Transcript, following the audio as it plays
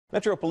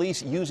Metro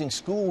Police using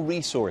school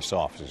resource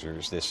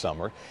officers this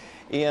summer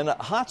in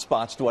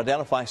hotspots to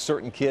identify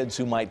certain kids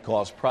who might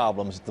cause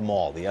problems at the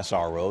mall. The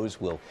SROs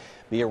will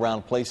be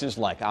around places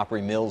like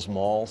Opry Mills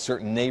Mall,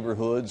 certain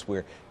neighborhoods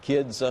where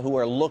kids who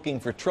are looking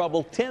for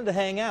trouble tend to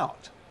hang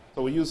out.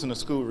 So we're using the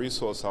school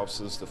resource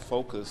officers to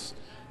focus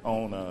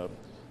on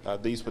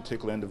these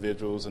particular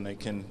individuals, and they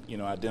can,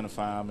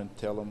 identify them and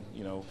tell them,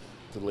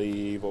 to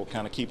leave or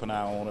kind of keep an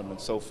eye on them and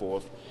so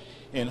forth,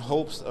 in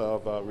hopes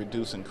of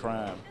reducing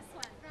crime.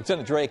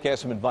 Lieutenant Drake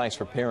has some advice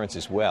for parents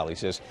as well. He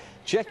says,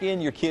 check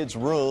in your kids'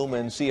 room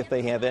and see if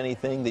they have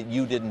anything that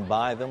you didn't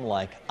buy them,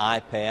 like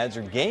iPads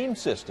or game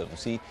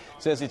systems. He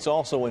says it's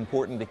also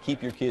important to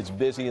keep your kids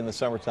busy in the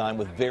summertime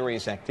with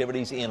various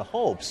activities in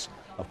hopes,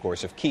 of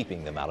course, of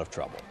keeping them out of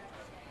trouble.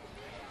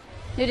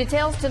 New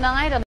details tonight on